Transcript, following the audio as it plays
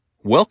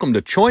Welcome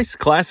to Choice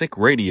Classic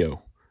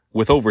Radio.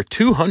 With over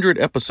 200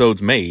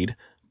 episodes made,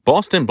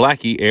 Boston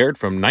Blackie aired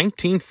from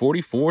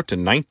 1944 to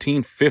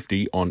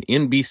 1950 on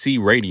NBC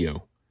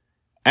Radio.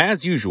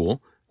 As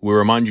usual, we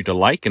remind you to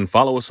like and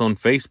follow us on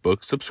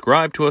Facebook,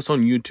 subscribe to us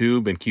on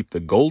YouTube, and keep the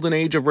golden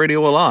age of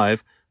radio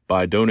alive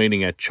by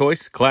donating at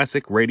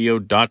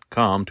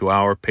choiceclassicradio.com to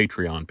our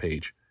Patreon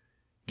page.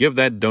 Give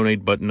that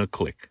donate button a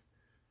click.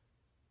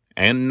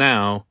 And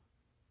now,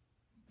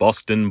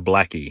 Boston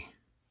Blackie.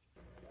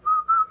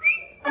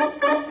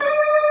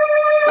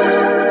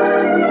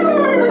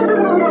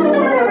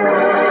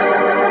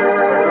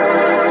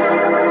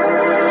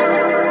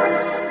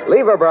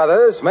 Lever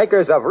Brothers,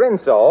 makers of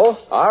Rinso,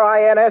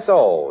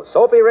 R-I-N-S-O,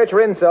 Soapy Rich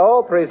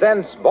Rinso,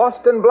 presents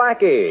Boston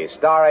Blackie,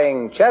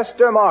 starring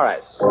Chester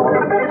Morris.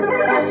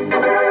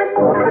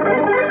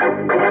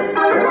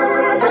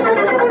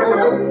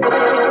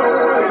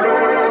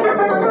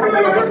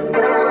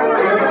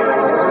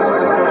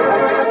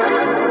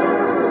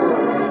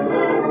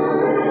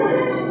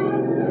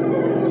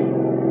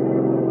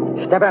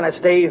 Step on it,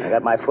 Steve. I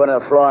got my foot on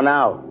the floor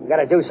now. We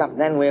gotta do something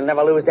then. We'll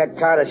never lose that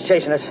car that's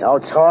chasing us.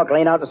 Don't talk.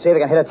 Lean out to see if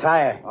we can hit a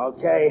tire.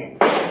 Okay.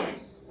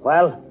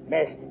 Well,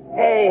 Missed.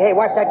 Hey,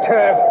 watch that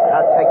curve.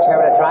 I'll take care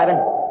of the driving.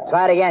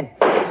 Try it again.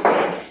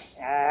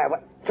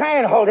 Try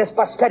and hold this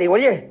bus steady,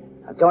 will you?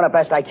 I'm doing the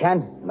best I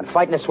can. I've been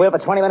fighting this wheel for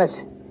 20 minutes.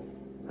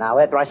 Now,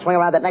 after I swing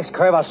around that next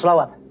curve, I'll slow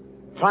up.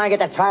 Try and get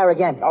that tire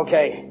again.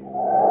 Okay.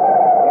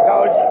 Here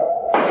goes.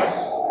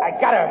 I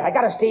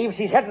got her, Steve.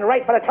 She's heading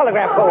right for the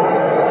telegraph pole.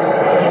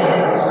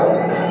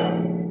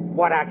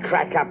 What a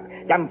crack up.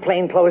 Them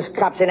plainclothes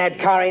cops in that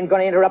car ain't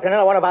gonna interrupt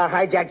another one of our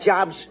hijack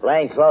jobs.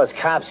 Plainclothes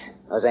cops.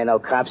 Those ain't no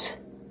cops.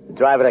 The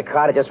driver of the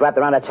car that just wrapped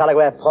around the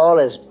telegraph pole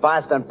is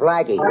Boston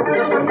Blackie.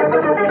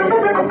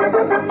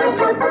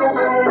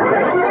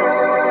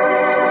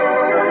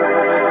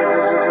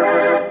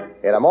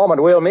 In a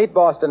moment, we'll meet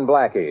Boston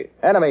Blackie,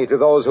 enemy to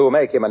those who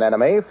make him an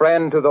enemy,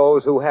 friend to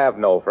those who have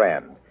no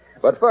friend.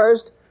 But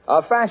first,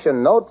 a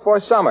fashion note for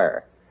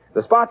summer.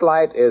 The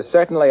spotlight is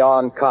certainly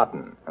on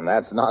cotton, and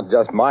that's not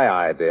just my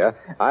idea.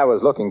 I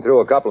was looking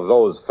through a couple of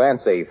those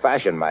fancy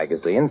fashion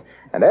magazines,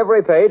 and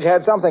every page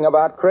had something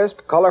about crisp,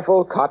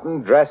 colorful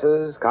cotton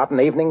dresses, cotton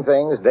evening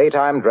things,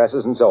 daytime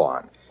dresses, and so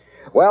on.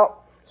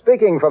 Well,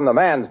 speaking from the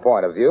man's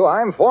point of view,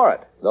 I'm for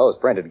it. Those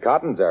printed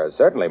cottons are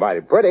certainly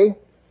mighty pretty.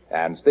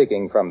 And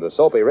speaking from the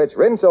Soapy Rich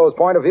Rinso's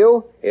point of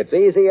view, it's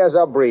easy as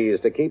a breeze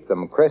to keep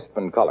them crisp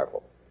and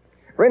colorful.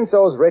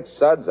 Rinso's rich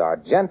suds are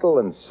gentle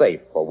and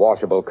safe for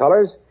washable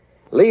colors.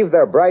 Leave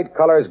their bright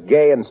colors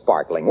gay and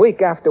sparkling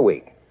week after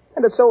week.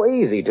 And it's so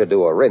easy to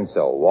do a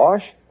Rinso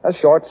wash. A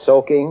short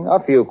soaking, a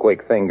few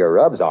quick finger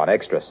rubs on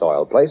extra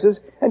soiled places,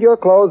 and your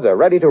clothes are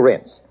ready to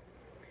rinse.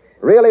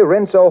 Really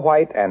Rinso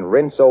white and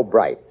Rinso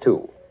bright,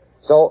 too.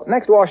 So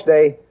next wash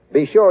day,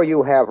 be sure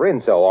you have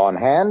Rinso on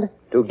hand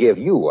to give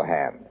you a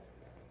hand.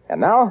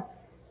 And now,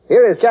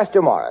 here is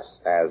Chester Morris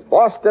as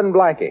Boston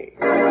Blackie.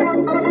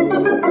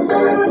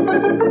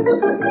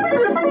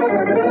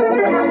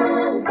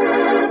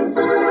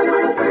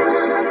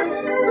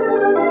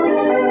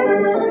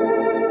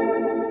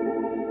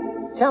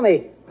 Tell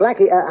me,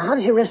 Blackie, how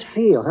does your wrist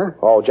feel, huh?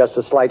 Oh, just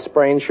a slight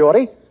sprain,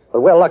 Shorty.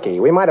 But we're lucky.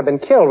 We might have been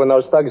killed when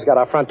those thugs got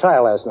our front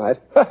tire last night.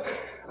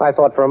 I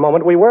thought for a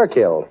moment we were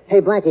killed. Hey,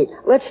 Blackie,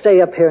 let's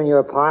stay up here in your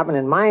apartment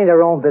and mind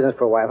our own business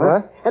for a while,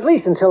 huh? At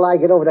least until I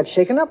get over that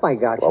shaking up I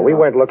got. Well, we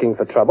weren't looking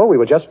for trouble. We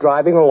were just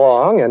driving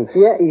along and...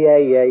 Yeah.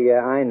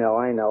 I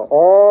know.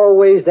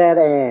 Always that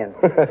and.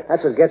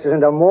 That's what gets us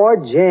into more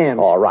jams.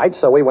 All right,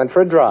 so we went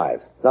for a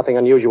drive. Nothing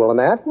unusual in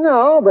that.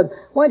 No, but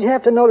why'd you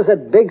have to notice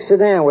that big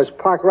sedan was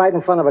parked right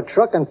in front of a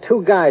truck and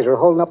two guys were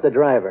holding up the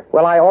driver?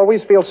 Well, I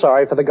always feel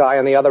sorry for the guy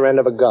on the other end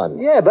of a gun.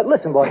 Yeah, but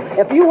listen, boy,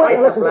 if you want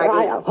to listen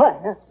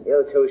to...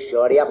 You too,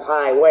 Shorty. Up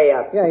high, way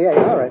up. Yeah,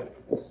 all right.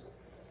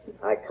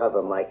 I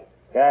cover, Mike.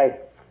 Okay.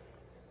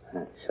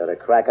 So the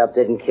crack-up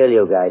didn't kill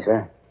you guys,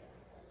 huh?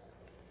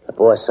 The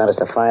boss sent us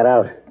to find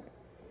out.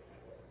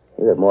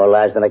 You got more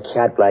lives than a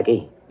cat,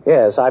 Blackie.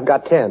 Yes, I've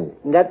got 10.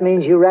 That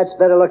means you rats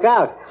better look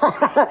out.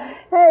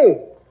 Hey,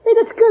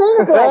 that's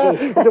good, ain't it,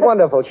 Blackie? It's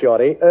wonderful,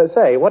 Shorty.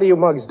 Say, what are you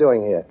mugs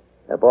doing here?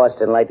 The boss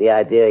didn't like the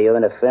idea of you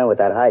interfering with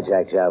that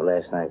hijack job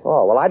last night.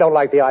 Oh, well, I don't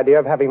like the idea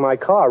of having my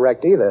car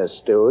wrecked either,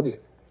 Stooge.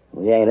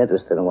 We ain't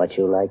interested in what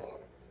you like.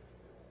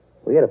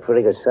 We got a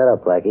pretty good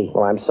setup, Blackie.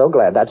 Well, I'm so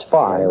glad. That's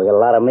fine. Yeah, we got a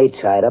lot of meat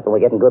tied up, and we're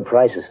getting good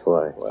prices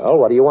for it. Well,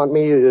 what do you want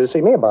me to see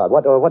me about?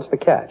 What's the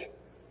catch?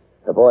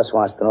 The boss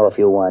wants to know if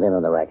you want in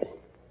on the racket.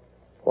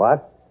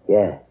 What?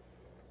 Yeah.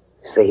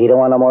 See, he don't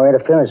want no more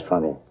interference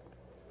from you.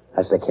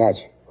 That's the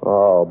catch.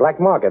 Oh, black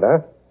market, huh?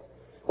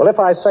 Well, if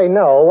I say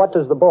no, what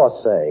does the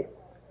boss say?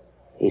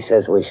 He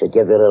says we should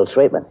give you a little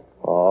treatment.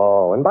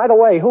 Oh, and by the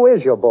way, who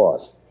is your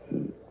boss?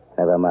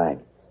 Never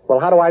mind. Well,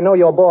 how do I know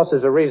your boss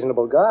is a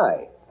reasonable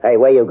guy? Hey,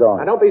 where you going?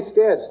 Now, don't be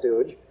scared,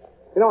 Stooge.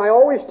 You know, I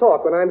always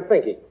talk when I'm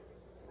thinking.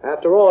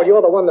 After all,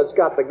 you're the one that's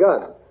got the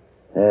gun.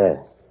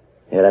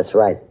 Yeah, that's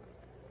right.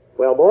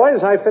 Well,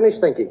 boys, I finished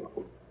thinking.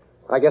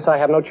 I guess I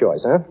have no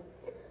choice, huh?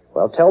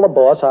 Well, tell the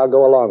boss I'll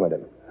go along with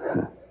him.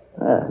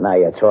 Now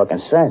you're talking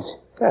sense.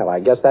 Well, I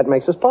guess that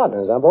makes us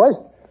partners, huh, boys?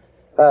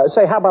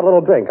 Say, how about a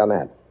little drink on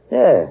that?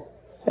 Yeah.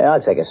 Yeah,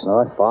 I'll take a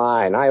snort.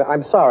 Fine.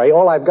 I'm sorry.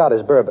 All I've got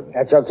is bourbon.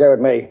 That's okay with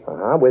me.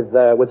 Uh-huh.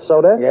 With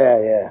soda?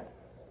 Yeah.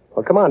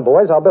 Well, come on,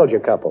 boys. I'll build you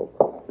a couple.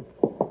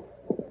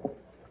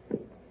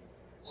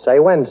 Say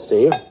when,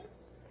 Steve.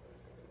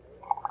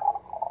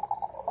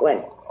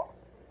 When?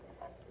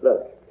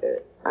 Look,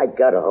 I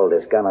gotta hold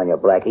this gun on you,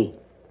 Blackie.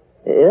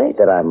 It ain't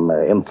that I'm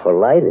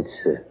impolite.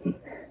 It's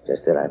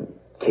just that I'm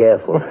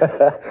careful.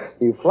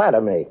 You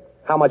flatter me.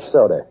 How much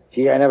soda?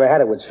 Gee, I never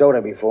had it with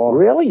soda before.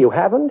 Really? You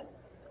haven't?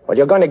 Well,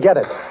 you're going to get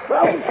it.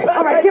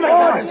 All right, give it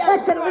down.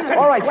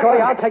 All right,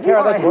 Shorty, I'll take care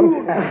of this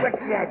one.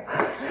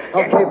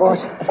 Okay,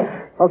 boss.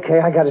 Okay,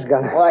 I got his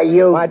gun. Why,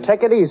 you... All right,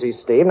 take it easy,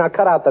 Steve. Now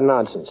cut out the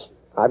nonsense.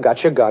 I've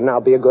got your gun. Now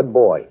be a good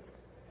boy.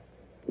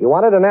 You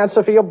wanted an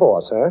answer for your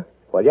boss, huh?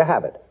 Well, you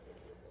have it.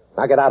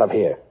 Now get out of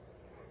here.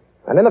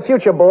 And in the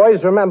future,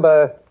 boys,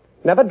 remember,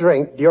 never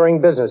drink during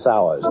business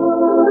hours.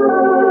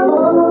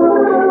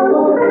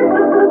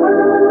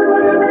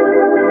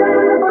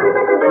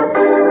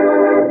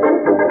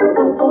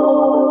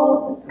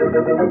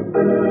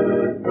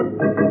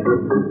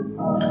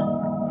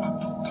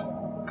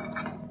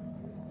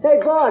 Say,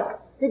 boss,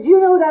 did you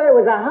know that it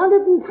was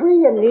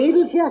 103 in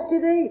Needles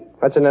yesterday?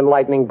 That's an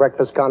enlightening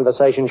breakfast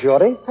conversation,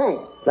 Shorty.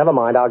 Thanks. Never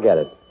mind, I'll get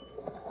it.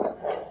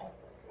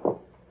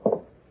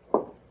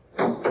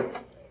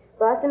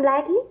 Boston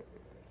Blackie?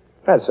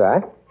 That's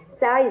right.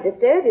 Sorry to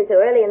disturb you so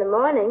early in the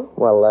morning.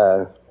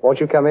 Well, won't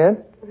you come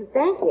in?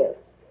 Thank you.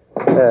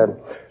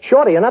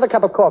 Shorty, another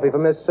cup of coffee for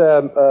Miss,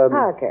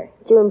 Parker.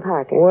 June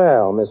Parker.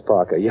 Well, Miss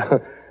Parker,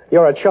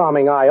 you're a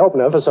charming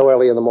eye-opener for so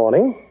early in the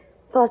morning.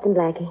 Boston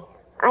Blackie,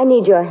 I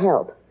need your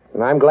help.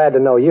 And I'm glad to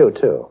know you,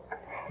 too.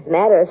 As a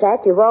matter of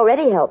fact, you've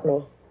already helped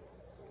me.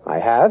 I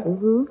have?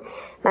 Mm-hmm.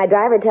 My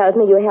driver tells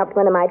me you helped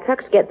one of my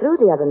trucks get through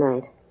the other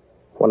night.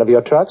 One of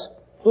your trucks?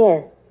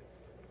 Yes.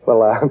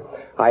 Well,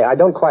 I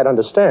don't quite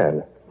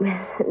understand.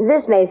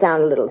 This may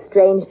sound a little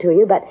strange to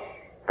you, but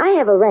I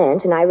have a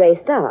ranch and I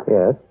raise stock.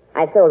 Yes?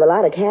 I've sold a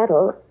lot of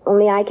cattle,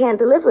 only I can't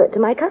deliver it to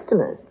my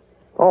customers.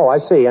 Oh, I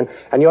see. And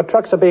your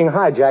trucks are being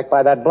hijacked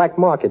by that black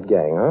market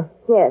gang, huh?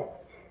 Yes.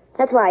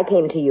 That's why I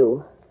came to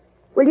you.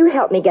 Will you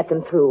help me get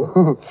them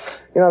through?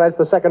 That's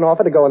the second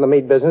offer to go in the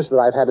meat business that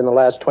I've had in the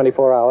last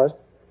 24 hours.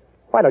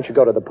 Why don't you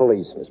go to the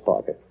police, Miss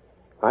Parker?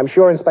 I'm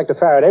sure Inspector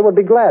Faraday would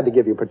be glad to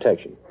give you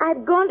protection.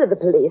 I've gone to the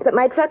police, but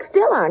my trucks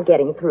still aren't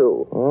getting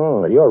through.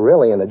 Oh, you're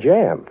really in a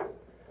jam.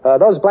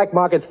 Those black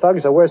market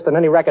thugs are worse than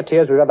any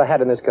racketeers we've ever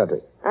had in this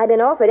country. I'd been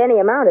offered any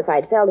amount if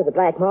I'd fell to the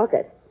black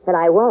market. But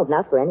I won't,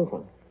 not for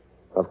anything.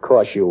 Of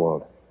course you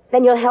won't.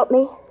 Then you'll help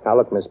me? Now,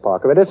 look, Miss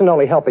Parker, it isn't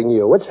only helping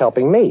you, it's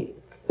helping me.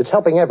 It's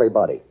helping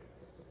everybody.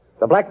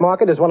 The black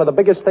market is one of the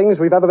biggest things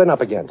we've ever been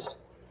up against.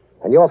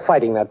 And you're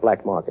fighting that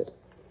black market.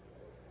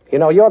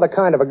 You're the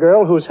kind of a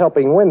girl who's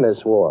helping win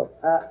this war.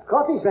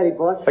 Coffee's ready,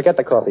 boss. Forget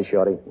the coffee,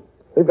 Shorty.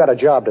 We've got a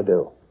job to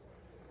do.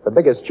 The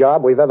biggest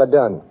job we've ever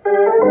done.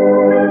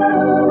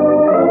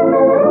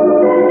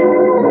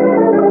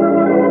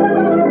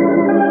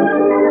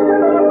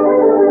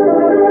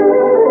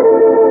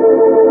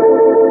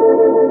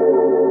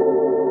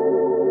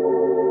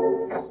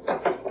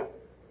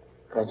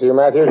 That's you,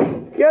 Matthews?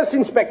 Yes,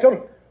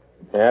 Inspector.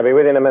 Yeah, I'll be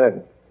with you in a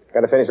minute.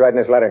 Got to finish writing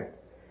this letter.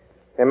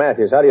 Hey,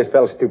 Matthews, how do you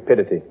spell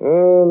stupidity?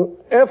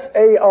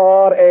 F-A-R-A-D-A-Y.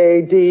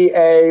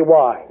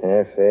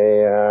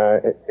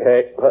 F-A-R...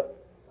 Hey,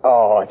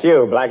 oh, it's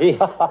you, Blackie.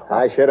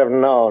 I should have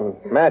known.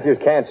 Matthews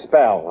can't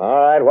spell.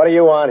 All right, what do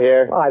you want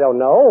here? I don't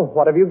know.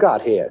 What have you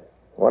got here?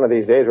 One of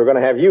these days we're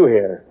going to have you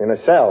here, in a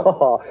cell.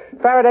 Oh,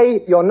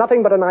 Faraday, you're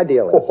nothing but an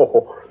idealist.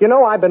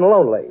 I've been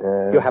lonely.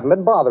 You haven't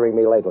been bothering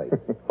me lately.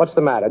 What's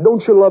the matter?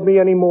 Don't you love me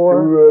anymore?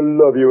 I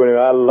love you anyway.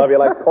 I love you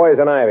like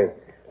poison ivy.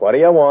 What do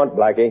you want,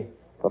 Blackie?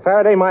 Well,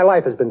 Faraday, my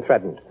life has been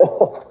threatened.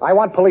 I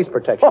want police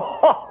protection.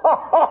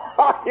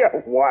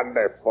 You're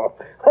wonderful.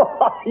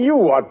 You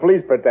want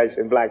police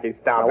protection, Blackie.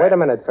 Stop Now, wait a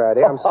minute,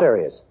 Faraday. I'm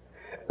serious.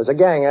 There's a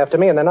gang after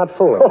me, and they're not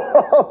fooling.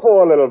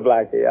 Poor little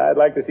Blackie. I'd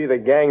like to see the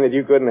gang that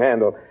you couldn't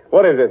handle.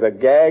 What is this, a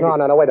gag?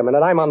 No, wait a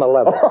minute. I'm on the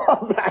level.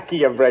 Blackie,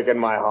 you're breaking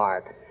my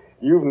heart.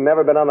 You've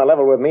never been on the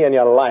level with me in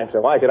your life,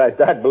 so why should I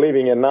start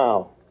believing you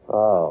now?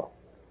 Oh,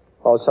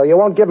 so you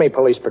won't give me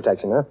police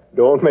protection, huh?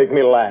 Don't make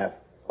me laugh.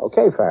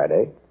 Okay,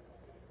 Faraday.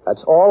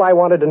 That's all I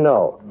wanted to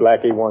know.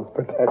 Blackie wants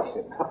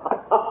protection.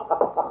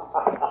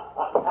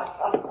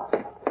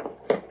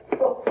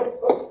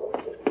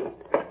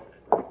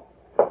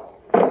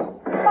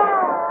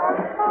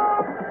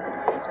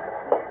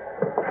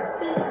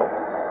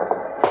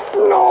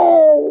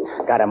 No!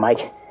 Got him, Mike.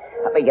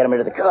 Let me get him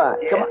into the car.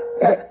 Come on.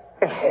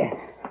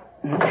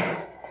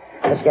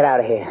 Let's get out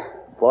of here.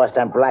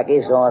 Boston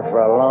Blackie's going for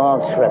a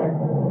long trip.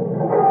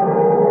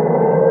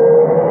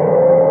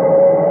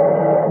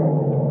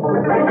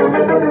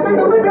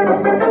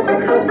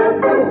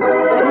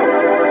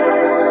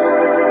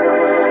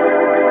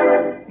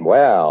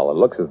 Well, it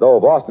looks as though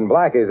Boston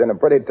Blackie's in a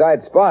pretty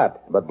tight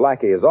spot. But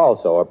Blackie is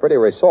also a pretty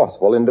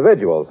resourceful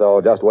individual,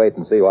 so just wait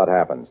and see what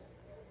happens.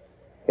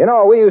 You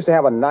know, we used to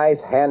have a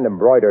nice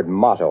hand-embroidered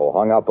motto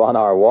hung up on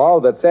our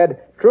wall that said,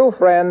 "True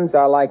friends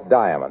are like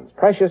diamonds,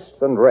 precious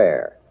and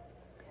rare."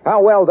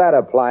 How well that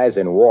applies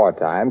in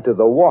wartime to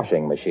the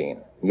washing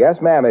machine. Yes,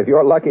 ma'am, if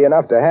you're lucky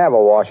enough to have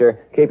a washer,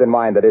 keep in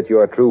mind that it's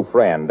your true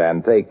friend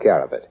and take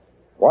care of it.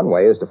 One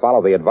way is to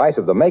follow the advice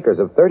of the makers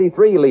of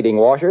 33 leading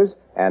washers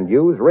and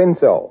use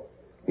Rinso.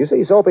 You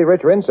see, Soapy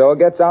Rich Rinso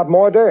gets out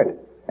more dirt.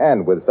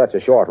 And with such a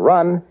short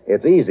run,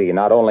 it's easy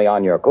not only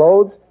on your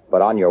clothes,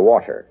 but on your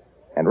washer.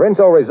 And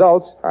Rinso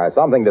results are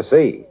something to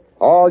see.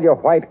 All your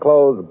white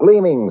clothes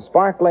gleaming,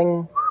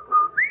 sparkling.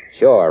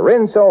 Sure,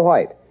 Rinso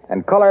White.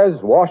 And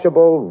colors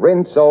washable,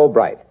 Rinso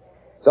Bright.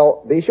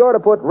 So be sure to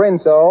put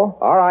Rinso,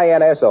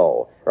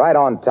 R-I-N-S-O, right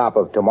on top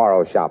of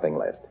tomorrow's shopping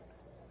list.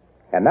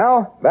 And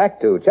now, back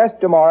to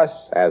Chester Morris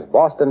as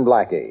Boston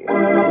Blackie.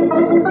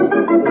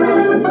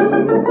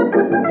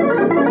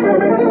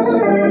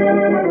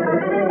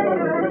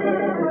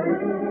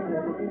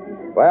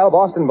 Well,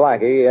 Boston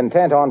Blackie,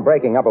 intent on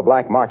breaking up a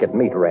black market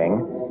meat ring,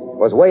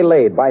 was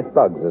waylaid by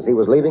thugs as he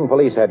was leaving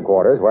police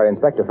headquarters where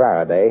Inspector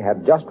Faraday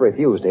had just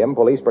refused him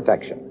police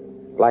protection.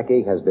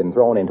 Blackie has been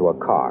thrown into a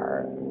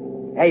car.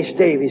 Hey,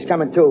 Steve, he's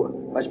coming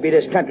too. Must be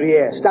this country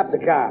air. Stop the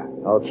car.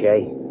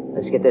 Okay,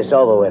 let's get this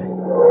over with.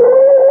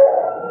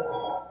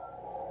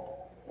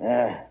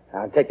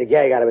 I'll take the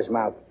gag out of his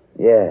mouth.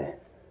 Yeah,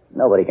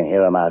 nobody can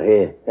hear him out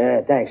here.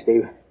 Thanks,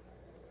 Steve.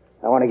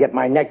 I want to get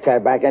my necktie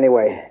back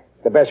anyway.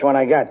 The best one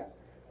I got.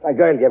 My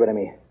girl gave it to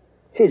me.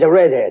 She's a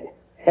redhead.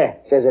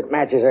 Says it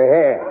matches her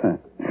hair.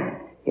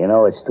 You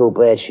know, it's too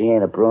bad she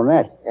ain't a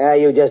brunette.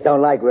 You just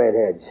don't like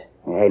redheads.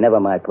 Hey, never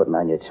mind putting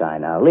on your tie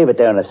now. Leave it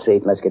there in the seat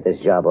and let's get this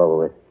job over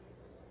with.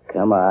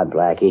 Come on,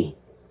 Blackie.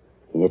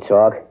 Can you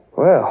talk?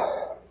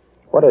 Well,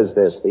 what is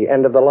this, the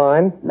end of the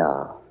line?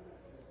 No.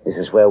 This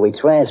is where we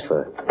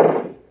transfer.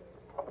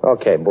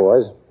 Okay,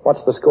 boys.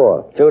 What's the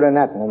score? 2-0,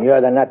 and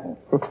you're the nothing.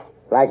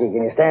 Blackie,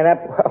 can you stand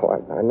up?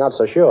 Well, I'm not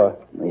so sure.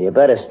 Well, you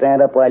better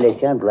stand up while you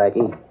can,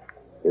 Blackie.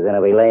 You're going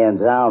to be laying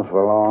down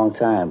for a long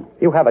time.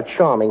 You have a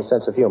charming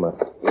sense of humor.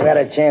 You had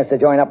a chance to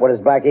join up with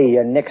us, Blackie. You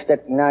nixed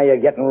it, and now you're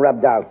getting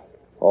rubbed out.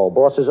 Oh,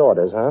 boss's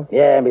orders, huh?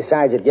 Yeah, and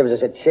besides, it gives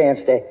us a chance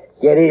to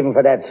get even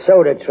for that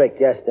soda trick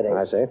yesterday.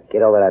 I see.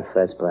 Get over that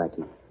fence,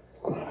 Blackie.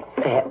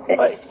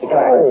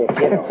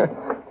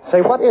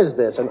 Say, what is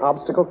this, an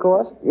obstacle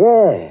course?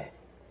 Yeah.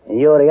 And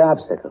you're the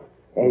obstacle.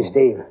 Hey,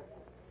 Steve.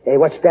 Hey,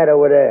 what's that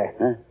over there?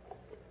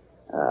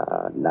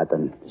 Huh?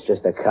 Nothing. It's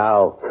just a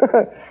cow.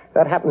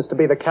 That happens to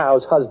be the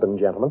cow's husband,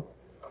 gentlemen.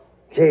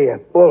 Gee, a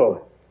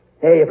bull.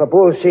 Hey, if a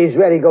bull sees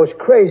red, he goes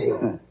crazy.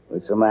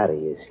 What's the matter?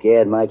 You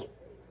scared, Mike?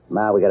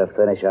 Now we gotta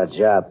finish our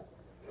job.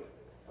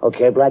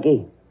 Okay,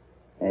 Blackie?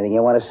 Anything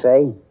you want to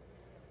say?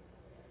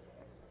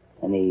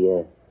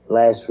 Any,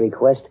 last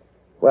request?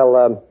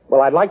 Well,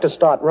 I'd like to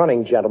start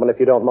running, gentlemen, if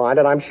you don't mind,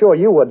 and I'm sure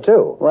you would,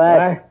 too.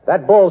 What?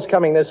 That bull's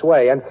coming this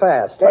way, and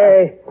fast.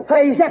 Hey,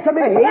 he's after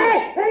me.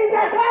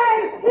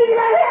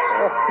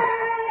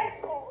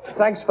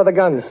 Thanks for the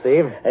gun,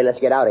 Steve. Hey, let's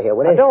get out of here,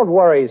 will Now, you? don't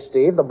worry,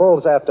 Steve. The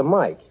bull's after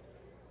Mike.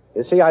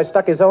 You see, I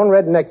stuck his own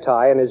red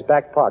necktie in his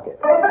back pocket.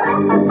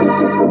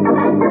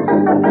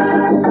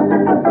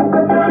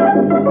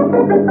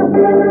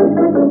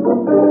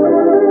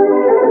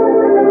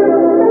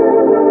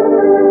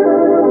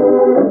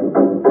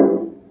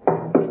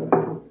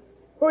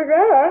 Who's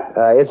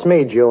there? It's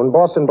me, June.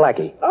 Boston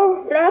Blackie.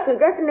 Oh, Blackie,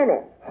 just a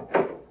minute.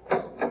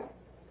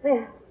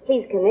 Well,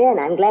 please come in.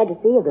 I'm glad to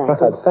see you,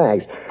 Blackie.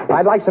 Thanks.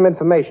 I'd like some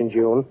information,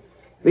 June.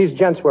 These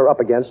gents we're up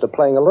against are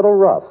playing a little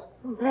rough.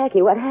 Oh,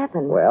 Blackie, what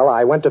happened? Well,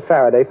 I went to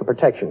Faraday for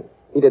protection.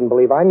 He didn't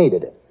believe I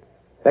needed it.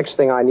 Next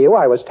thing I knew,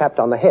 I was tapped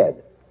on the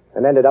head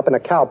and ended up in a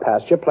cow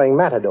pasture playing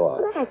matador.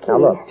 Blackie. Now,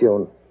 look,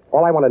 June,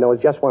 all I want to know is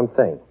just one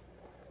thing.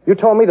 You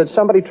told me that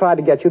somebody tried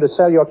to get you to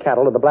sell your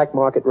cattle to the black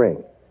market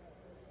ring.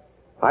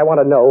 I want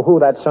to know who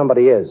that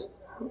somebody is.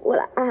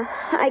 Well,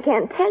 I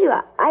can't tell you.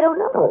 I don't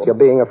know. Oh, if you're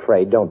being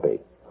afraid, don't be.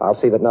 I'll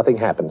see that nothing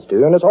happens to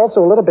you. And it's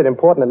also a little bit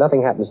important that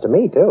nothing happens to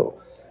me, too.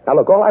 Now,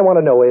 look, all I want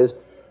to know is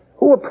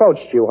who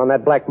approached you on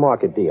that black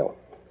market deal?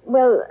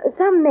 Well,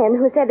 some men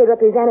who said they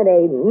represented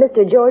a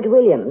Mr. George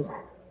Williams.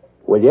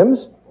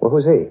 Williams? Well,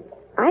 who's he?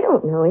 I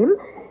don't know him.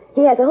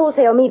 He has a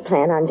wholesale meat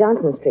plant on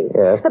Johnson Street.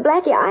 Yes. But,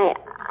 Blackie,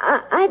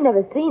 I've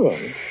never seen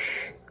him.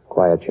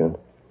 Quiet, June.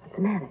 What's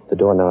the matter? The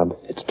doorknob,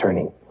 it's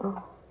turning.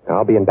 Oh. Now,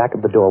 I'll be in back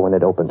of the door when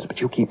it opens, but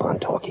you keep on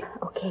talking.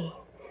 Okay.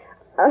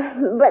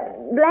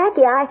 But,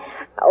 Blackie, I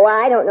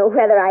don't know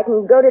whether I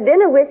can go to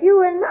dinner with you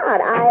or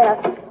not.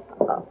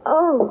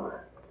 Oh.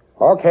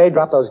 Okay,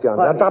 drop those guns.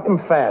 Now, drop them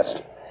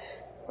fast.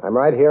 I'm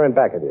right here in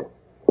back of you.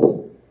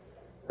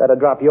 Better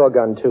drop your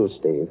gun, too,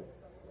 Steve.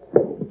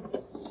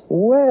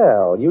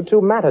 Well, you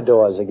two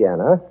matadors again,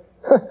 huh?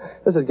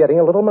 This is getting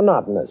a little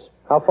monotonous.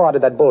 How far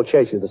did that bull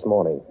chase you this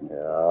morning?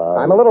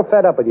 I'm a little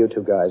fed up with you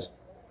two guys.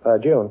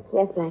 June.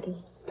 Yes,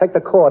 Blackie. Take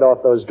the cord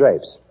off those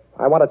drapes.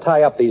 I want to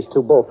tie up these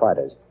two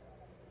bullfighters.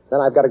 Then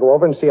I've got to go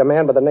over and see a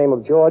man by the name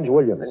of George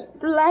Williams.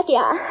 Blackie,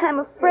 I'm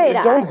afraid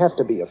You don't have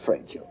to be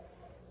afraid, June.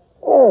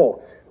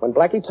 Oh, when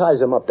Blackie ties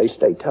them up, they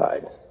stay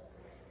tied.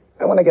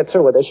 And when I get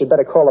through with this, you'd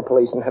better call the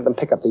police and have them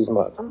pick up these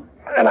mugs.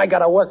 And I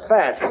gotta work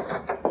fast.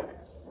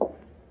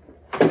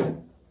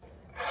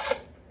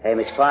 Hey,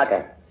 Miss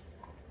Parker.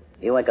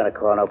 You ain't gonna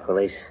call no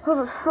police.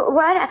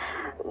 What?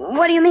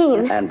 What do you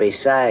mean? And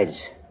besides,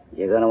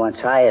 you're gonna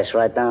untie us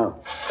right now.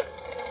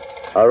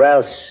 Or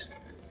else,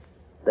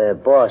 the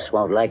boss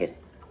won't like it.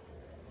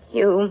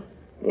 You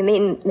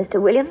mean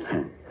Mr. Williams?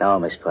 No,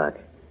 Miss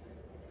Parker.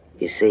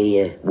 You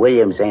see,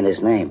 Williams ain't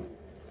his name.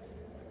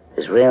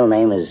 His real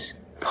name is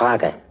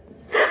Parker.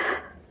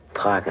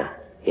 Parker,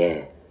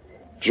 yeah.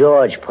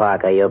 George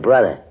Parker, your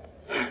brother.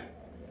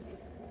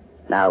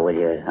 Now, will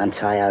you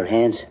untie our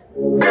hands?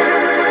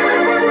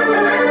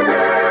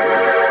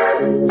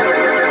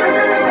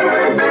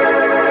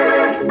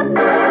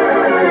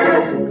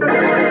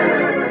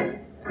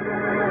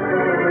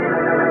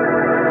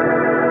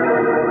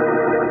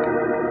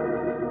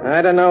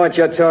 I don't know what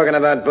you're talking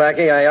about,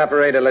 Blackie. I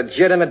operate a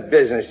legitimate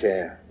business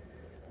here.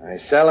 I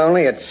sell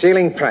only at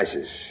ceiling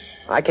prices.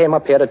 I came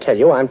up here to tell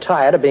you I'm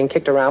tired of being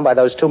kicked around by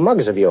those two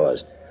mugs of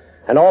yours.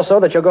 And also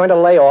that you're going to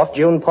lay off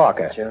June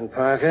Parker. June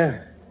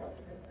Parker?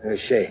 Who's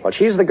she? Well,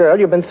 she's the girl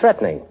you've been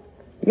threatening.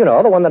 You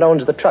know, the one that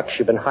owns the trucks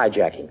you've been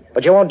hijacking.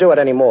 But you won't do it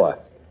anymore.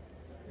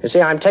 You see,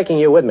 I'm taking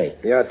you with me.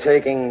 You're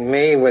taking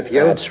me with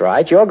you? That's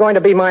right. You're going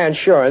to be my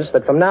insurance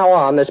that from now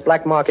on this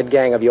black market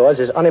gang of yours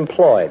is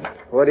unemployed.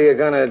 What are you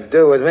going to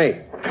do with me?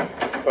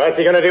 What's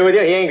he going to do with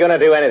you? He ain't going to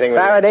do anything with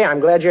Faraday,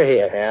 I'm glad you're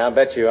here. you. Yeah, I'll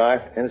bet you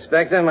are.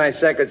 Inspector, my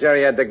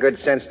secretary had the good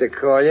sense to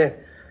call you.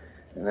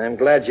 And I'm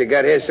glad you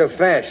got here so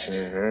fast.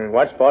 Mm-hmm.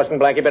 What's Boston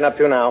Blackie been up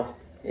to now?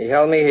 He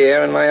held me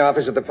here in my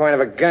office at the point of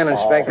a gun,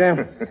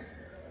 Inspector.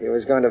 He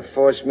was going to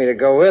force me to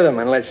go with him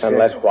unless...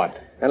 Unless what?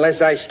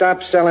 Unless I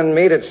stopped selling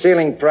meat at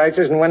ceiling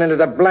prices and went into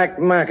the black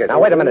market. Now,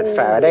 wait a minute,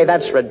 Faraday.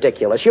 That's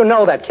ridiculous. You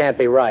know that can't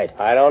be right.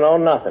 I don't know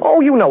nothing.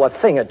 Oh, you know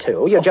a thing or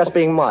two. You're just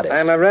being modest.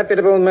 I'm a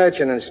reputable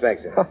merchant,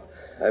 Inspector.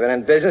 I've been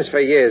in business for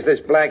years. This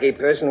Blackie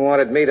person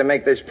wanted me to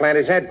make this plant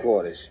his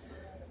headquarters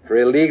for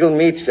illegal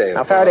meat sales.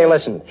 Now, Faraday,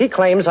 listen. He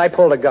claims I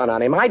pulled a gun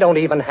on him. I don't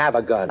even have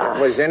a gun. It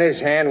was in his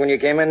hand when you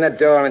came in the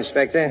door,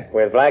 Inspector.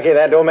 With Blackie,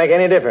 that don't make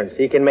any difference.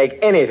 He can make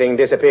anything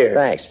disappear.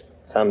 Thanks.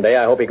 Someday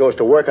I hope he goes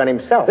to work on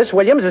himself. This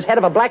Williams is head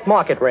of a black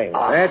market ring.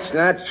 That's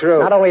not true.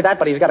 Not only that,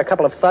 but he's got a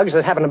couple of thugs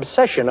that have an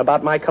obsession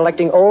about my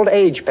collecting old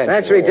age pensions.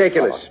 That's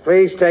ridiculous.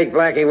 Please take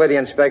Blackie with you,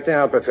 Inspector.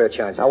 I'll prefer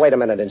charges. Now, wait a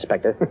minute,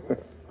 Inspector.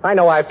 I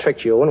know I've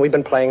tricked you, and we've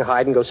been playing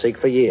hide-and-go-seek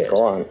for years.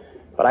 Go on.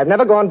 But I've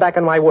never gone back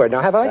on my word,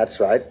 now have I? That's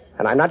right.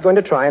 And I'm not going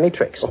to try any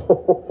tricks.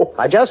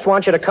 I just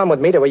want you to come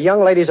with me to a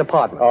young lady's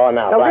apartment. Oh,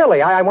 now, Black-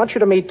 really, I want you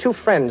to meet two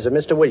friends of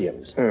Mr.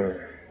 Williams.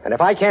 And if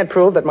I can't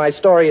prove that my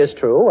story is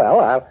true,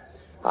 well,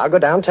 I'll go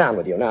downtown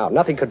with you. Now,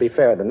 nothing could be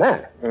fairer than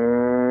that.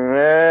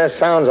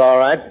 Sounds all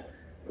right.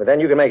 But then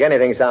you can make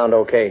anything sound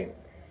okay.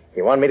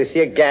 You want me to see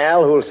a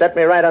gal who'll set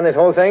me right on this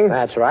whole thing?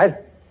 That's right.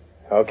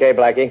 Okay,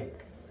 Blackie.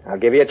 I'll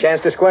give you a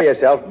chance to square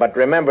yourself, but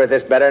remember,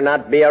 this better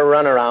not be a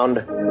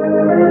runaround.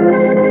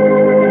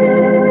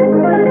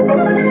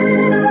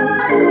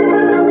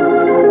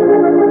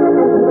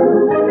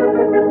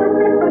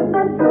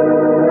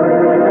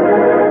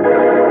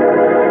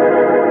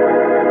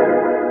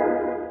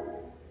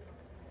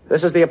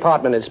 This is the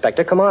apartment,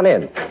 Inspector. Come on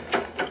in.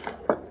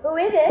 Who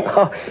is it?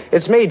 Oh,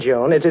 it's me,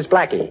 June. It's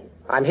Blackie.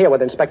 I'm here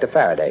with Inspector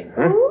Faraday.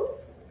 Who?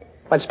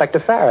 Inspector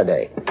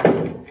Faraday.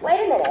 Wait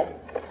a minute.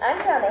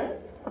 I'm coming.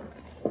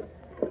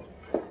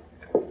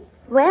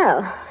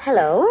 Well,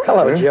 hello.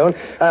 Hello, June.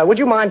 Would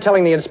you mind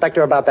telling the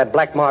inspector about that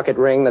black market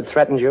ring that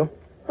threatened you?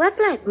 What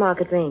black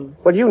market ring?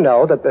 Well, you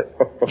know that the...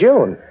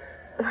 June.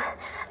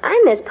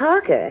 I'm Miss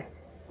Parker.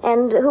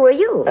 And who are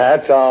you?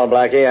 That's all,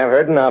 Blackie. I've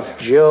heard enough.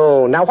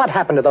 June. Now, what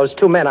happened to those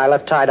two men I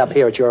left tied up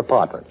here at your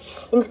apartment?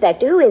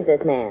 Inspector, who is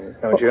this man?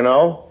 Don't you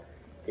know?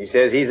 He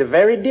says he's a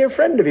very dear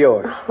friend of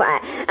yours.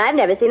 Why, I've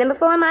never seen him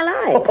before in my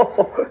life.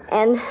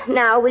 And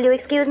now, will you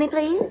excuse me,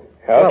 please?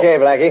 Okay,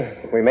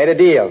 Blackie. We made a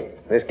deal.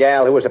 This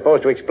gal who was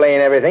supposed to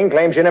explain everything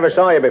claims she never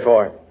saw you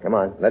before. Come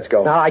on, let's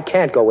go. No, I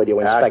can't go with you,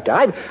 Inspector.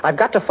 I've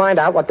got to find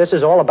out what this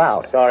is all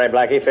about. Sorry,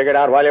 Blackie. Figure it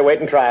out while you're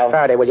waiting trial.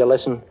 Faraday, will you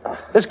listen?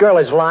 This girl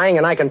is lying,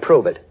 and I can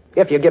prove it.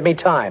 If you give me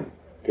time.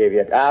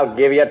 I'll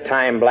give you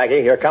time,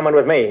 Blackie. You're coming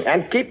with me.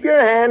 And keep your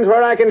hands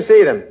where I can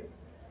see them.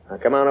 Now,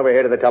 come on over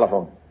here to the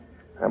telephone.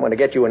 I'm going to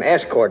get you an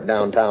escort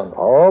downtown.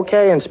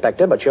 Okay,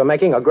 Inspector, but you're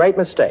making a great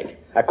mistake.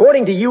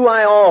 According to you,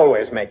 I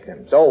always make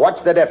them. So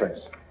what's the difference?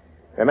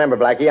 Remember,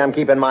 Blackie, I'm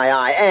keeping my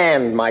eye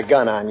and my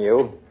gun on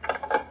you.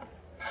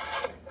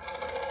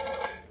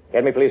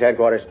 Get me, please,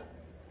 headquarters.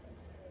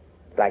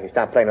 Blackie,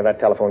 stop playing with that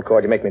telephone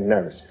cord. You make me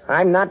nervous.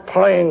 I'm not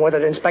playing with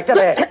it, Inspector.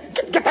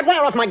 Get that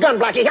wire off my gun,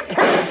 Blackie.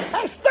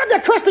 Stop you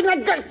twisting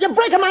that gun. You're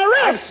breaking my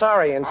wrist. I'm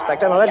sorry,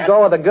 Inspector. Now let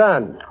go of the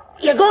gun.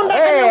 You're going back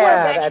on your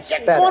word. That's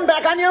You're better. going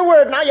back on your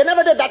word now. You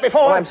never did that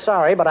before. Well, I'm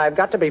sorry, but I've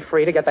got to be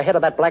free to get the head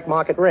of that black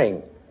market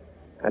ring.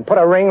 And put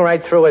a ring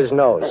right through his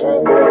nose.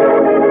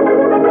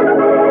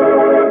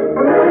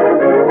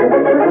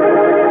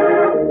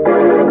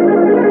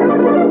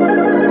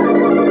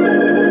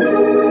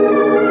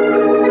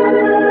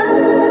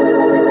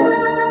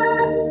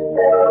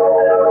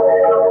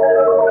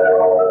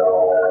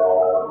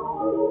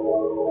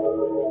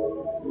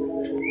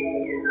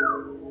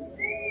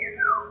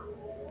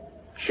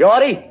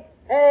 Shorty?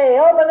 Hey,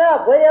 open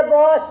up, will you,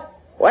 boss?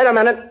 Wait a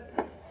minute.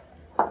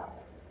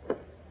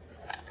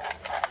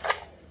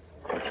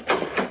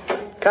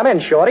 Come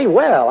in, Shorty.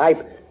 Well,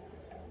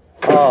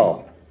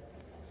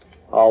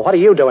 Oh, what are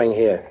you doing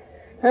here?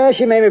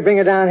 She made me bring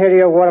her down here to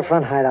your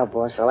waterfront hideout,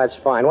 boss. Well, that's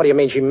fine. What do you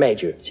mean she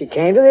made you? She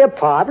came to the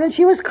apartment and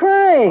she was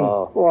crying.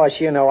 Oh. Boss,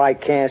 you know I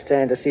can't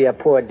stand to see a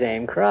poor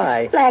dame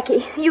cry.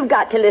 Blackie, you've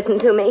got to listen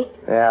to me.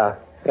 Yeah,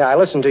 I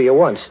listened to you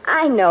once.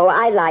 I know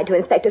I lied to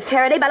Inspector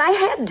Faraday, but I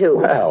had to.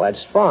 Well,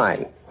 that's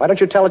fine. Why don't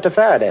you tell it to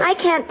Faraday? I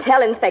can't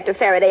tell Inspector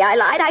Faraday I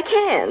lied. I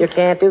can't. You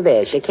can't do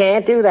this. You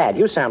can't do that.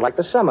 You sound like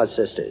the Summers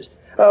sisters.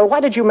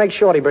 Why did you make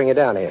Shorty bring you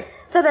down here?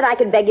 So that I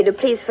could beg you to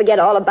please forget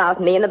all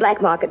about me and the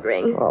black market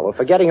ring. Oh, well,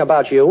 forgetting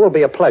about you will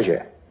be a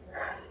pleasure.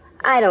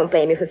 I don't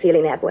blame you for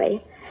feeling that way.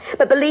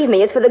 But believe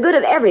me, it's for the good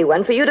of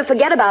everyone for you to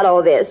forget about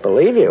all this.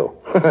 Believe you?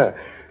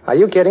 Are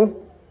you kidding?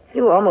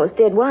 You almost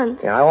did once.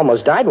 Yeah, I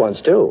almost died once,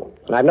 too.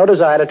 And I've no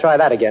desire to try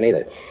that again,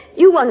 either.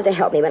 You wanted to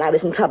help me when I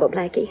was in trouble,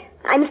 Blackie.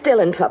 I'm still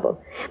in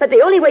trouble. But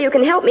the only way you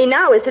can help me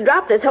now is to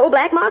drop this whole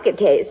black market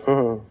case.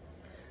 Mm-hmm.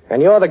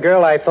 And you're the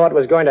girl I thought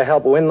was going to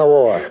help win the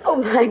war. Oh,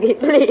 Blackie,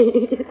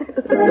 please.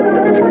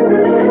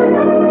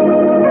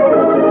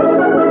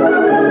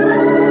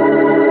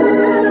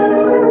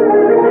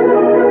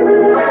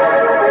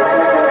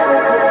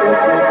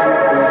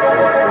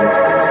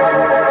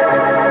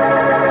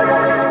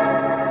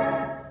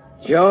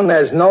 June,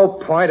 there's no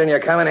point in your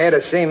coming here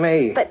to see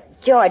me.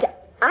 But, George,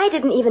 I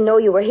didn't even know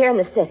you were here in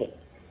the city.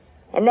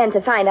 And then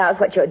to find out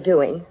what you're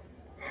doing.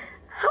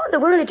 How in the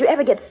world did you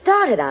ever get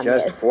started on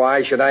this? Just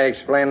why should I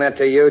explain that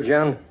to you,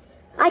 June?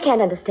 I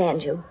can't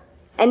understand you.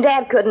 And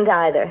Dad couldn't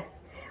either.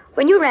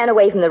 When you ran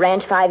away from the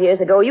ranch 5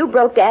 years ago, you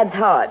broke Dad's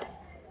heart.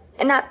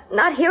 And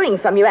not hearing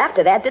from you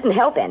after that didn't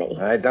help any.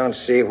 I don't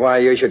see why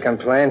you should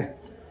complain.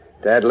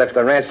 Dad left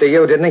the ranch to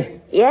you, didn't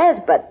he?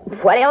 Yes, but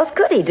what else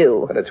could he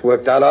do? But it's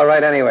worked out all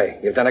right anyway.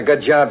 You've done a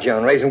good job,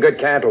 Joan, raising good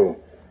cattle.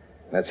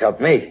 That's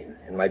helped me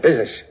in my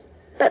business.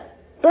 But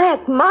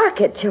black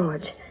market,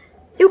 George.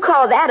 You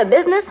call that a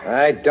business?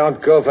 I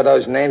don't go for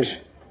those names.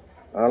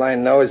 All I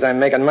know is I'm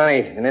making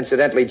money. And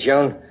incidentally,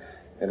 Joan,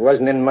 it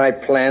wasn't in my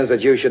plans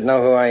that you should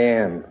know who I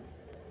am.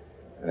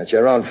 And it's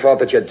your own fault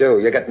that you do.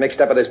 You got mixed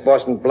up with this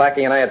Boston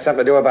Blackie, and I had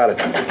something to do about it.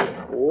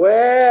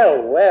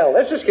 Well,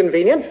 this is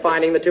convenient,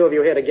 finding the two of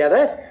you here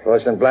together.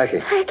 Boston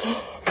Blackie.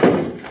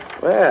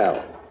 Blackie.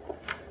 Well,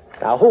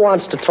 now who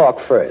wants to talk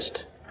first?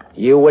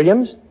 You,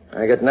 Williams?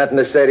 I got nothing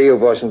to say to you,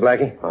 Boston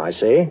Blackie. Oh, I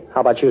see.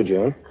 How about you,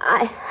 June?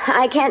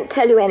 I can't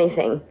tell you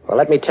anything. Well,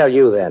 let me tell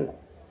you then.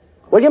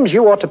 Williams,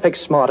 you ought to pick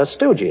smarter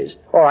stooges.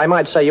 Or I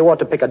might say you ought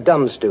to pick a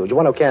dumb stooge,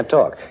 one who can't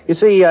talk. You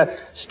see,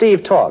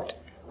 Steve talked.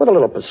 With a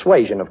little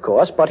persuasion, of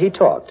course, but he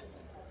talked.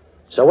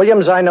 So,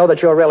 Williams, I know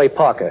that you're really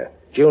Parker,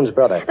 June's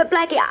brother. But,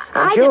 Blackie,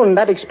 And June,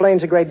 that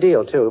explains a great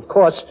deal, too. Of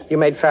course, you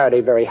made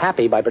Faraday very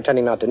happy by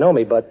pretending not to know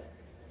me, but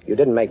you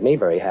didn't make me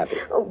very happy.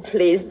 Oh,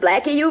 please,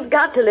 Blackie, you've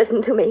got to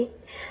listen to me.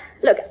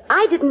 Look,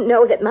 I didn't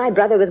know that my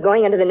brother was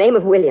going under the name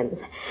of Williams.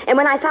 And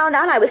when I found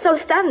out, I was so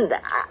stunned,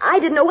 I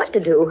didn't know what to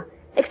do.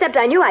 Except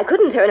I knew I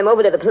couldn't turn him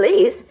over to the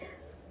police.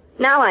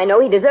 Now I know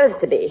he deserves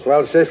to be.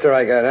 Swell sister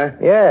I got, huh?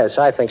 Yes,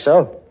 I think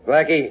so.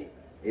 Blackie,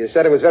 you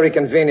said it was very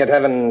convenient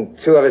having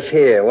two of us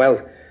here.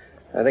 Well,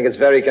 I think it's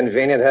very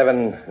convenient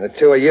having the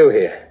two of you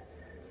here.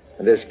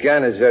 And this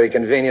gun is very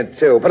convenient,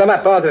 too. Put 'em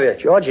up, both of you.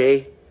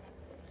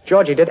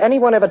 Georgie, did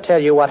anyone ever tell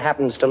you what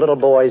happens to little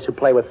boys who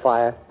play with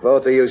fire?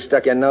 Both of you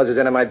stuck your noses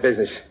into my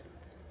business.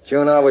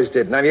 June always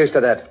did, and I'm used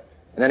to that.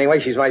 And anyway,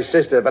 she's my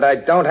sister, but I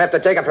don't have to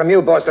take it from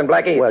you, Boston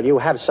Blackie. Well, you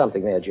have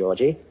something there,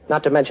 Georgie.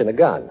 Not to mention the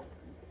gun.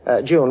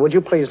 June, would you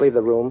please leave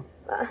the room?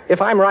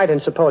 If I'm right in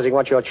supposing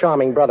what your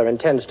charming brother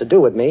intends to do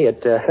with me,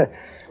 it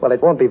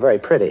won't be very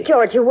pretty.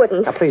 George, you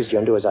wouldn't. Now, please,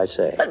 June, do as I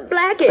say. But,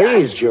 Blackie,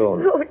 Please,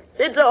 June. Oh,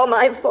 it's all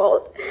my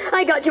fault.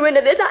 I got you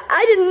into this.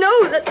 I didn't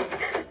know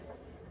that...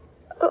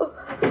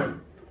 Oh,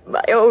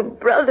 my own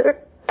brother.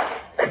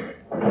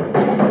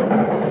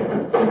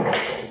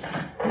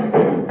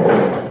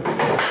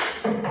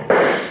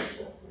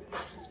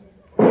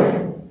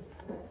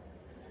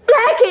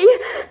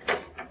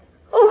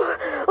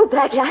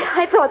 Blackie,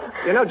 I thought...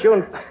 You know,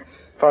 June,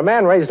 for a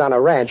man raised on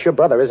a ranch, your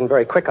brother isn't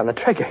very quick on the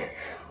trigger.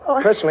 Oh,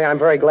 Personally, I'm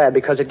very glad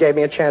because it gave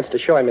me a chance to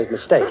show him his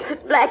mistake.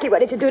 Blackie, what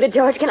did you do to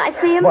George? Can I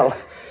see him? Well,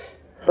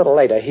 a little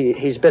later.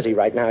 He's busy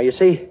right now, you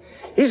see.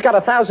 He's got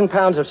 1,000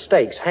 pounds of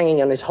steaks hanging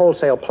in his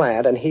wholesale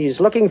plant, and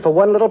he's looking for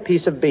one little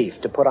piece of beef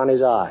to put on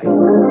his eye.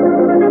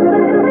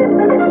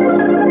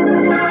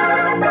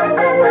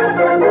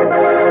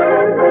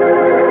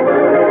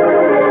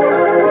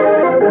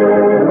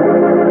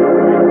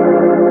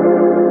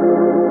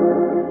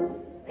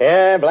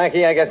 Yeah,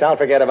 Blackie, I guess I'll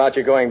forget about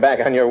you going back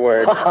on your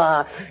word.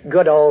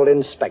 Good old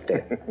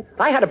inspector.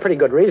 I had a pretty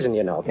good reason,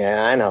 you know.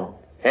 Yeah, I know.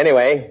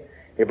 Anyway,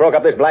 You broke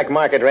up this black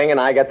market ring, and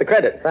I get the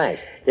credit.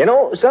 Thanks. You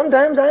know,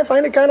 sometimes I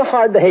find it kind of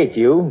hard to hate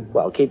you.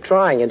 Well, keep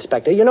trying,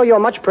 Inspector. You know you're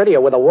much prettier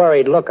with a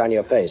worried look on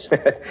your face.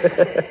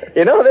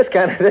 You know, this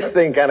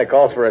thing kind of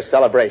calls for a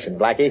celebration,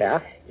 Blackie. Yeah?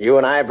 You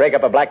and I break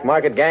up a black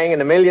market gang, and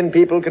 1 million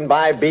people can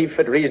buy beef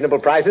at reasonable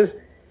prices.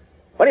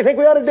 What do you think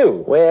we ought to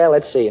do? Well,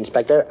 let's see,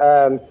 Inspector.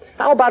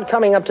 How about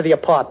coming up to the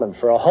apartment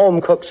for a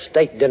home-cooked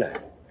steak dinner?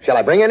 Shall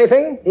I bring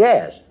anything?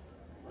 Yes.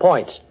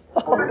 Points.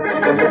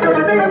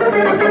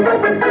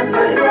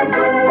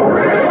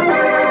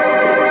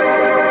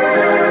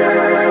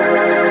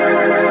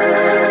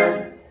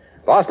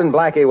 Boston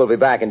Blackie will be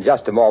back in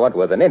just a moment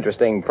with an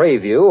interesting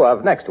preview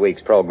of next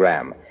week's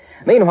program.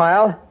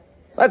 Meanwhile,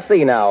 let's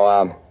see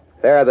now.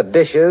 There are the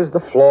dishes,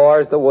 the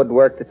floors, the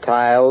woodwork, the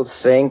tiles,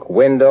 sink,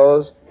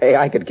 windows. Hey,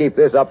 I could keep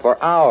this up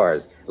for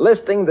hours.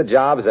 Listing the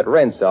jobs that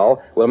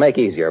Rinso will make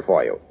easier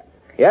for you.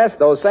 Yes,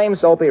 those same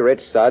soapy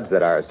rich suds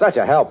that are such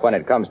a help when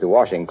it comes to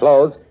washing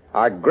clothes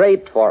are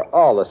great for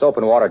all the soap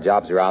and water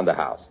jobs around the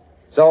house.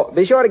 So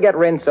be sure to get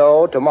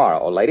Rinso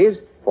tomorrow, ladies,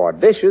 for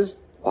dishes,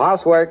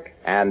 housework,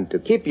 and to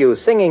keep you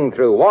singing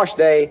through wash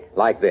day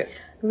like this.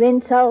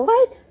 Rinso,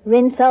 white,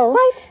 Rinso,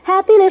 white,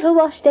 happy little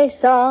wash day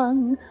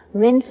song.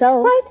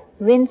 Rinso, white,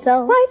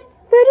 Rinso, white,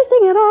 birdie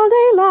sing it all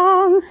day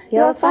long.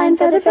 Your fine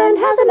feathered friend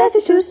has a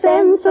message to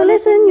send, so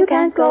listen, you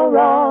can't go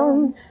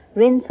wrong.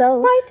 Rinso,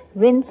 white,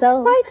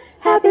 Rinso, white,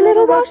 happy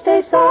little wash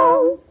day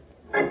song.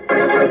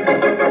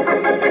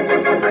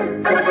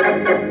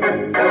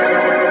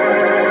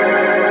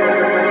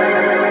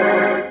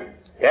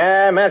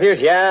 Yeah,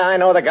 Matthews, yeah, I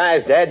know the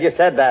guy's dead. You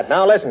said that.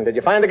 Now listen, did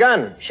you find the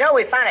gun? Sure,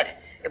 we found it.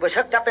 It was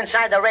hooked up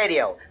inside the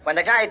radio. When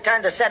the guy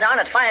turned the set on,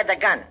 it fired the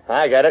gun.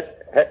 I get it.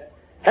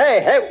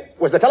 Hey,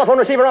 was the telephone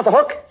receiver off the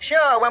hook?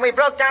 Sure, when we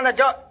broke down the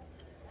door...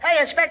 Hey,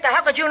 Inspector,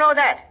 how could you know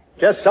that?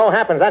 Just so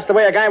happens that's the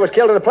way a guy was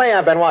killed in the play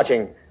I've been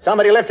watching.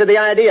 Somebody lifted the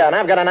idea, and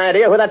I've got an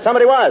idea who that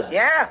somebody was.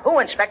 Yeah? Who,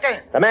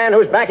 Inspector? The man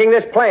who's backing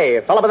this play,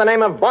 a fellow by the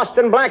name of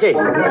Boston Blackie.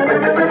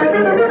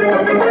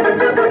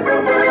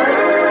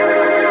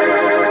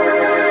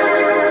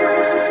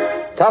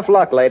 Tough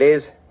luck,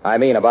 ladies. I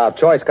mean about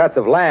choice cuts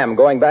of lamb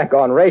going back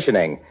on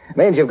rationing.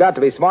 Means you've got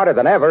to be smarter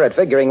than ever at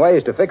figuring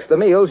ways to fix the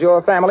meals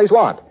your families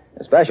want,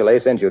 especially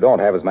since you don't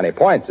have as many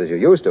points as you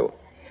used to.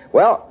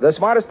 Well, the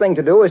smartest thing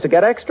to do is to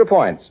get extra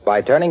points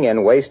by turning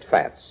in waste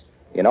fats.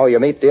 You know, your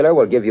meat dealer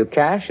will give you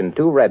cash and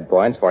 2 red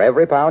points for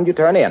every pound you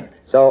turn in.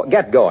 So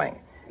get going.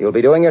 You'll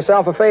be doing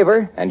yourself a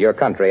favor and your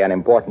country an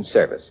important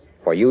service.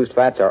 For used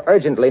fats are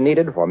urgently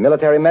needed for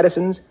military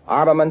medicines,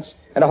 armaments,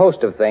 and a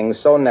host of things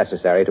so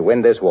necessary to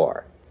win this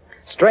war.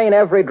 Strain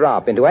every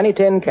drop into any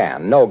tin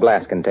can, no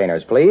glass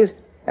containers, please,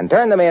 and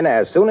turn them in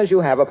as soon as you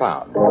have a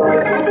pound.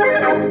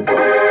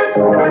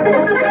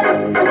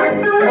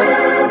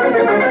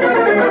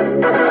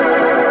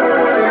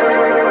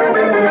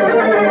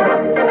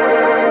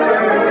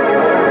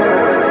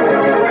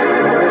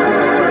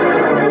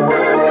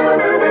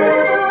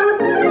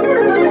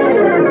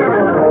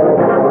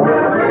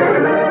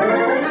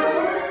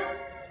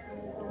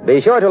 Be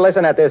sure to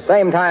listen at this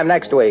same time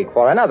next week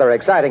for another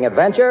exciting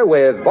adventure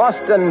with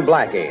Boston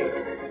Blackie.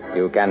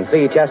 You can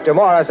see Chester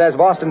Morris as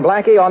Boston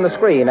Blackie on the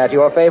screen at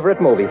your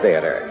favorite movie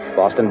theater.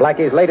 Boston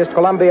Blackie's latest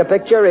Columbia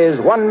picture is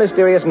One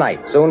Mysterious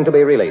Night, soon to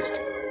be released.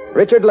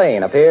 Richard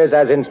Lane appears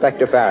as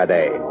Inspector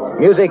Faraday.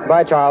 Music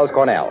by Charles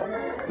Cornell.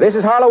 This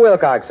is Harlow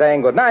Wilcox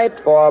saying goodnight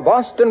for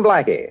Boston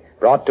Blackie,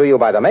 brought to you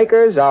by the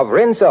makers of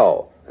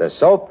Rinso, the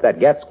soap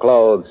that gets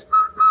clothes.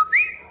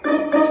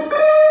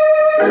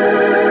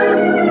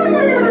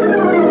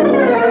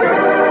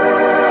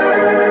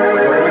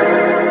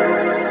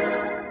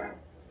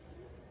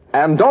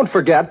 And don't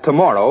forget,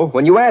 tomorrow,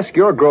 when you ask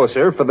your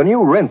grocer for the new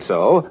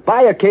Rinso,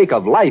 buy a cake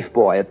of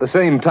Lifebuoy at the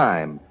same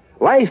time.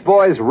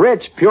 Lifebuoy's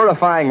rich,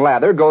 purifying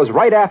lather goes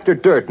right after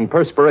dirt and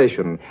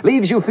perspiration,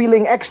 leaves you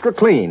feeling extra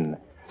clean.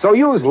 So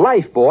use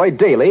Lifebuoy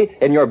daily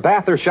in your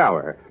bath or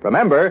shower.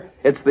 Remember,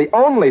 it's the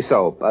only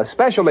soap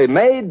especially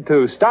made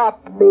to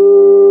stop...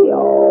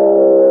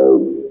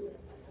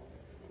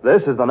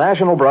 This is the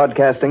National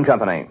Broadcasting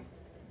Company.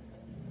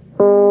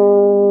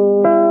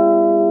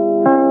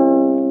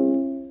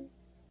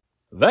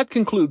 That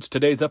concludes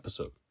today's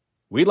episode.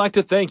 We'd like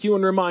to thank you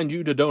and remind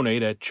you to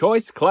donate at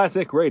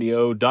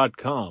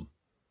choiceclassicradio.com.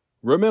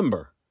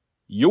 Remember,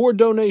 your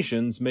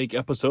donations make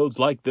episodes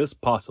like this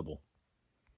possible.